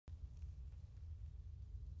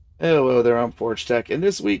Hello there, I'm Forgetec, and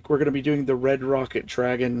this week we're going to be doing the Red Rocket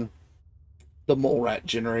Dragon, the Mole Rat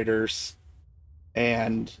generators,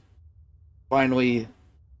 and finally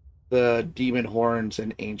the Demon Horns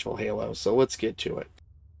and Angel Halo. So let's get to it.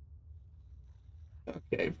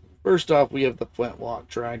 Okay, first off, we have the Flintlock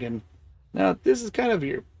Dragon. Now, this is kind of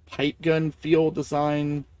your pipe gun feel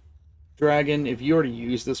design dragon. If you already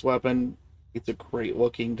use this weapon, it's a great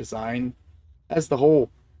looking design. Has the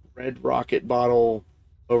whole red rocket bottle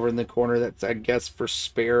over in the corner that's, I guess, for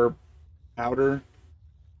spare powder.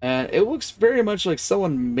 And it looks very much like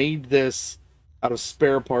someone made this out of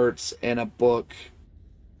spare parts in a book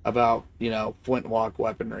about, flintlock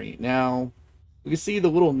weaponry. Now, you can see the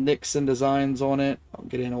little nicks and designs on it. I'll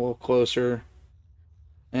get in a little closer.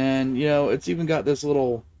 And, it's even got this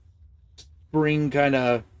little spring kind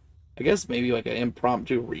of, I guess maybe like an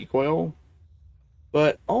impromptu recoil.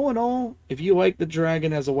 But all in all, if you like the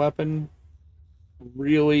dragon as a weapon,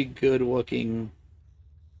 really good looking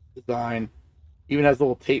design. Even has a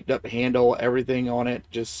little taped up handle, everything on it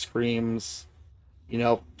just screams,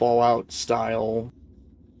 Fallout style.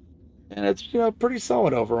 And it's, pretty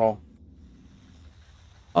solid overall.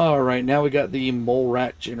 Alright, now we got the mole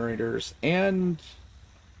rat generators. And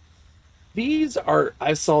these are,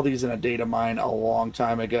 I saw these in a data mine a long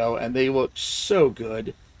time ago, and they look so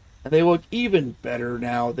good. And they look even better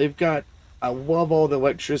now. They've got, I love all the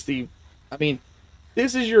electricity. I mean,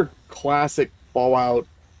 this is your classic Fallout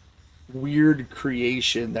weird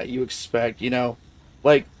creation that you expect,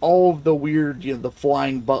 like all of the weird, the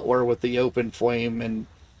flying butler with the open flame and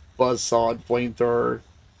buzzsaw and flamethrower.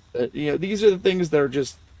 These are the things that are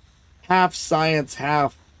just half science,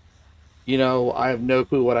 half, I have no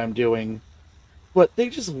clue what I'm doing, but they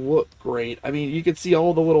just look great. I mean, you can see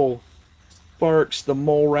all the little sparks, the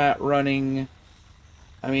mole rat running.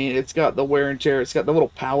 I mean, it's got the wear and tear. It's got the little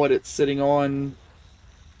pallet it's sitting on.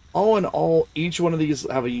 All in all, each one of these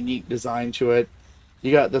have a unique design to it.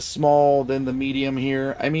 You got the small, then the medium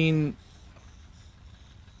here. I mean,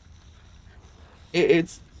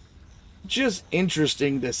 it's just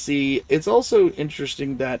interesting to see. It's also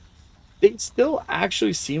interesting that they still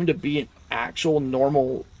actually seem to be an actual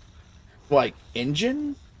normal, like,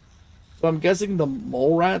 engine. So I'm guessing the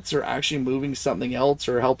mole rats are actually moving something else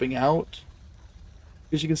or helping out.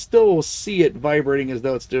 Because you can still see it vibrating as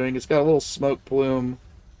though it's doing. It's got a little smoke plume.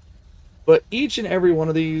 But each and every one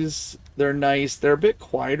of these, they're nice. They're a bit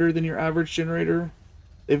quieter than your average generator.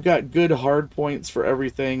 They've got good hard points for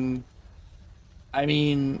everything. I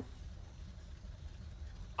mean,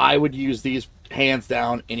 I would use these hands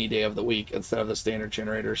down any day of the week instead of the standard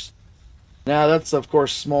generators. Now, that's, of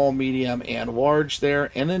course, small, medium, and large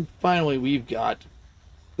there. And then finally, we've got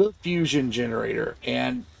the fusion generator.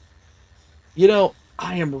 And,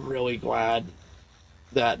 I am really glad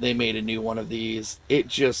that they made a new one of these. It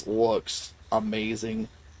just looks amazing.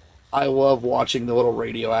 I love watching the little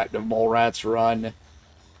radioactive mole rats run.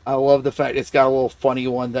 I love the fact it's got a little funny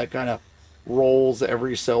one that kind of rolls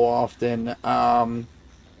every so often. All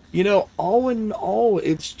in all,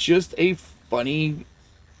 it's just a funny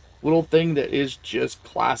little thing that is just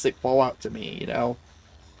classic Fallout to me,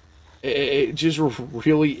 It just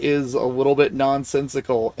really is a little bit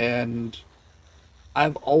nonsensical, and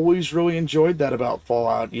I've always really enjoyed that about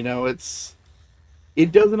Fallout.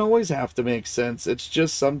 It doesn't always have to make sense. It's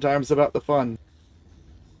just sometimes about the fun.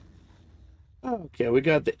 Okay, we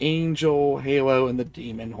got the Angel, Halo, and the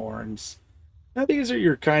Demon Horns. Now these are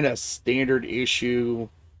your kind of standard issue,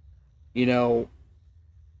 you know,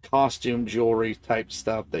 costume jewelry type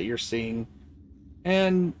stuff that you're seeing.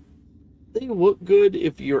 And they look good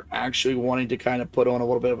if you're actually wanting to kind of put on a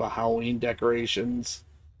little bit of a Halloween decorations.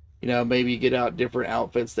 Maybe get out different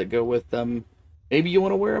outfits that go with them. Maybe you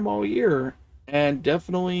want to wear them all year. And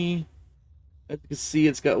definitely, as you can see,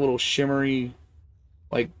 it's got little shimmery,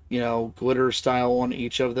 like, glitter style on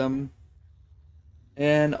each of them.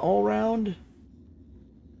 And all around,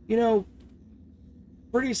 you know,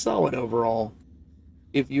 pretty solid overall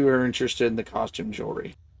if you are interested in the costume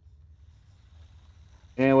jewelry.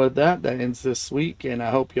 And with that, that ends this week, and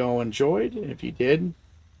I hope you all enjoyed. And if you did,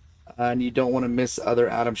 and you don't want to miss other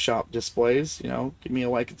Atom Shop displays, give me a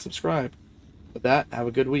like and subscribe. With that, have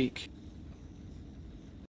a good week.